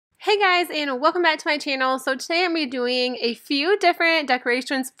Hey guys, and welcome back to my channel. So today I'm going to be doing a few different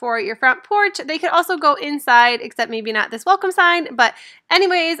decorations for your front porch. They could also go inside, except maybe not this welcome sign. But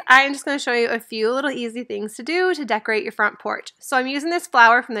anyways, I'm just going to show you a few little easy things to do to decorate your front porch. So I'm using this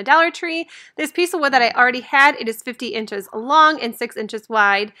flower from the Dollar Tree. This piece of wood that I already had, it is 50 inches long and 6 inches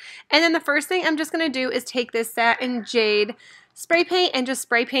wide. And then the first thing I'm just going to do is take this satin jade spray paint and just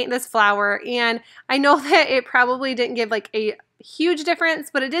spray paint this flower. And I know that it probably didn't give like a huge difference,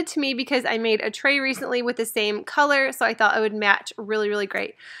 but it did to me because I made a tray recently with the same color, so I thought it would match really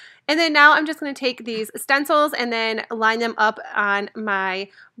great. And then now I'm just going to take these stencils and then line them up on my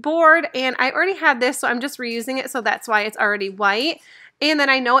board, and I already have this, so I'm just reusing it, so that's why it's already white. And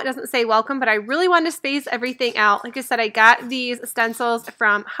then I know it doesn't say welcome, but I really wanted to space everything out. Like I said, I got these stencils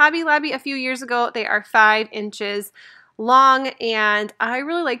from Hobby Lobby a few years ago. They are 5 inches long, and I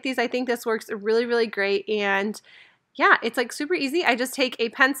really like these. I think this works really great, and yeah, it's like super easy. I just take a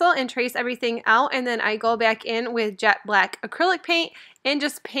pencil and trace everything out, and then I go back in with jet black acrylic paint and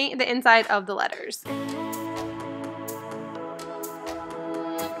just paint the inside of the letters.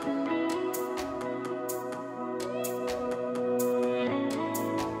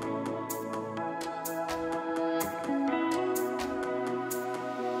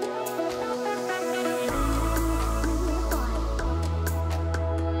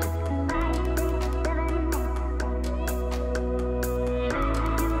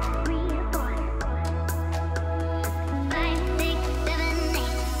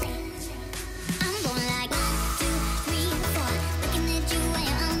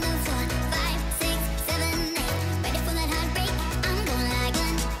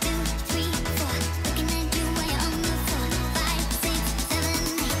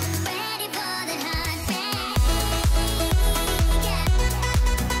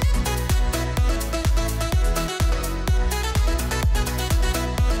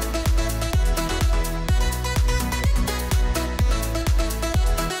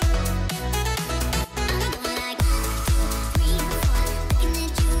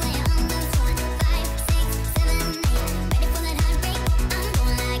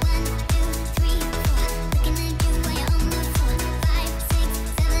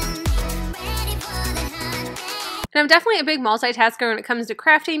 And I'm definitely a big multitasker when it comes to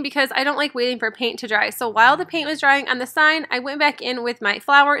crafting because I don't like waiting for paint to dry. So while the paint was drying on the sign, I went back in with my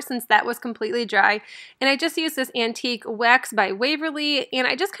flower since that was completely dry. And I just used this antique wax by Waverly, and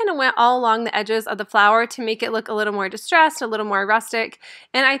I just kind of went all along the edges of the flower to make it look a little more distressed, a little more rustic.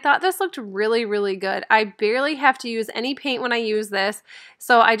 And I thought this looked really good. I barely have to use any paint when I use this.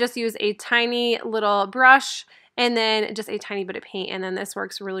 So I just use a tiny little brush and then just a tiny bit of paint, and then this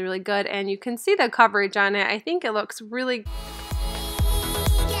works really good, and you can see the coverage on it. I think it looks really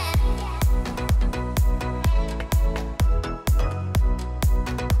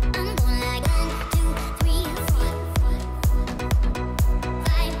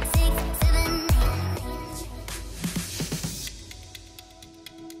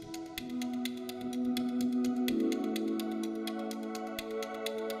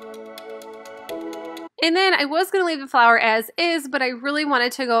And then I was going to leave the flower as is, but I really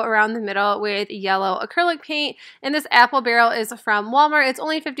wanted to go around the middle with yellow acrylic paint. And this apple barrel is from Walmart. It's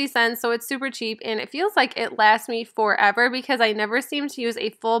only 50 cents, so it's super cheap. And it feels like it lasts me forever because I never seem to use a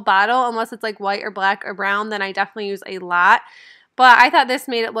full bottle unless it's like white or black or brown. Then I definitely use a lot. But I thought this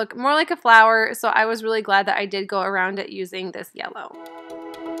made it look more like a flower, so I was really glad that I did go around it using this yellow.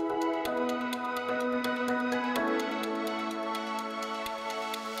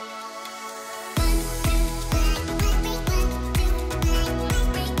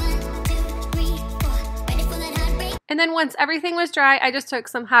 And then once everything was dry, I just took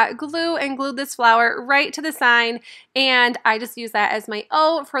some hot glue and glued this flower right to the sign, and I just used that as my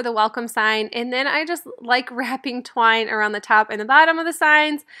O for the welcome sign. And then I just like wrapping twine around the top and the bottom of the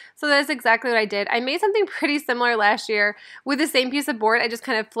signs, so that's exactly what I did. I made something pretty similar last year with the same piece of board. I just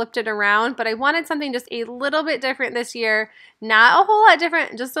kind of flipped it around, but I wanted something just a little bit different this year. Not a whole lot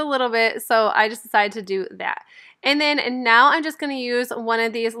different, just a little bit, so I just decided to do that. And then now I'm just going to use one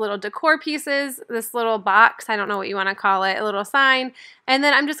of these little decor pieces, this little box, I don't know what you want to call it, a little sign. And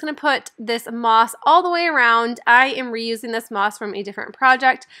then I'm just going to put this moss all the way around. I am reusing this moss from a different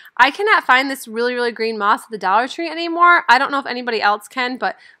project. I cannot find this really green moss at the Dollar Tree anymore. I don't know if anybody else can,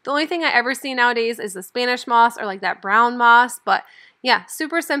 but the only thing I ever see nowadays is the Spanish moss or like that brown moss. But yeah,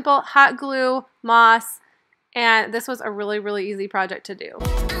 super simple, hot glue, moss, and this was a really easy project to do.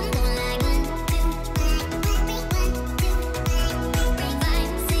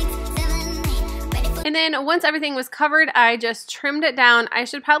 And then once everything was covered, I just trimmed it down. I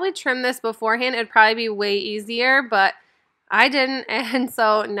should probably trim this beforehand. It'd probably be way easier, but I didn't, and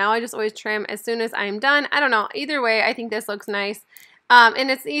so now I just always trim as soon as I'm done. I don't know. Either way, I think this looks nice. And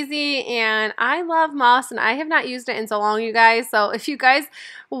it's easy, and I love moss, and I have not used it in so long, you guys. So if you guys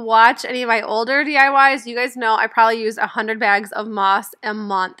watch any of my older DIYs, you guys know I probably use 100 bags of moss a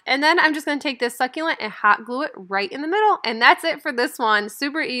month. And then I'm just going to take this succulent and hot glue it right in the middle, and that's it for this one.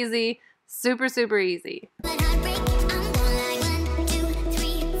 Super easy, super, super easy.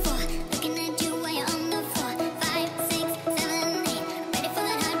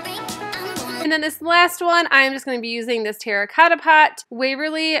 And then this last one, I'm just going to be using this terracotta pot,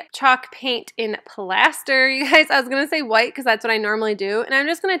 Waverly chalk paint in plaster. You guys, I was going to say white because that's what I normally do. And I'm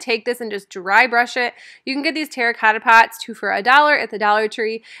just going to take this and just dry brush it. You can get these terracotta pots 2 for $1 at the Dollar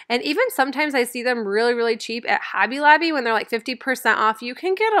Tree. And even sometimes I see them really, really cheap at Hobby Lobby when they're like 50% off. You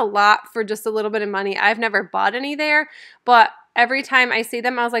can get a lot for just a little bit of money. I've never bought any there, but every time I see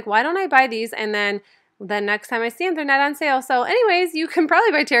them, I was like, why don't I buy these? And then next time I see them, they're not on sale. So anyways, you can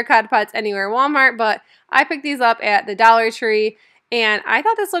probably buy terracotta pots anywhere, Walmart, but I picked these up at the Dollar Tree, and I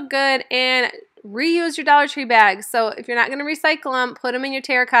thought this looked good. And reuse your Dollar Tree bags. So if you're not going to recycle them, put them in your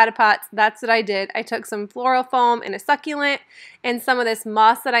terracotta pots. That's what I did. I took some floral foam and a succulent and some of this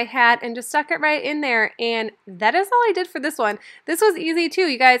moss that I had and just stuck it right in there. And that is all I did for this one. This was easy too,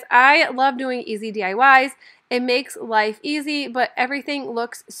 you guys. I love doing easy DIYs. It makes life easy, but everything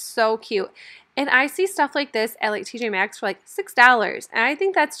looks so cute. And I see stuff like this at like TJ Maxx for like $6, and I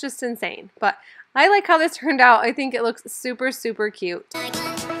think that's just insane. But I like how this turned out. I think it looks super, super cute.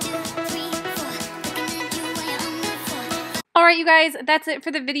 Alright, you guys, that's it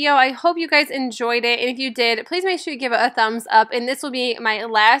for the video. I hope you guys enjoyed it, and if you did, please make sure you give it a thumbs up, and this will be my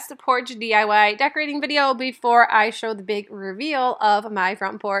last porch DIY decorating video before I show the big reveal of my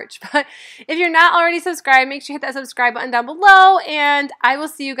front porch. But if you're not already subscribed, make sure you hit that subscribe button down below, and I will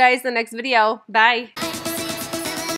see you guys in the next video. Bye!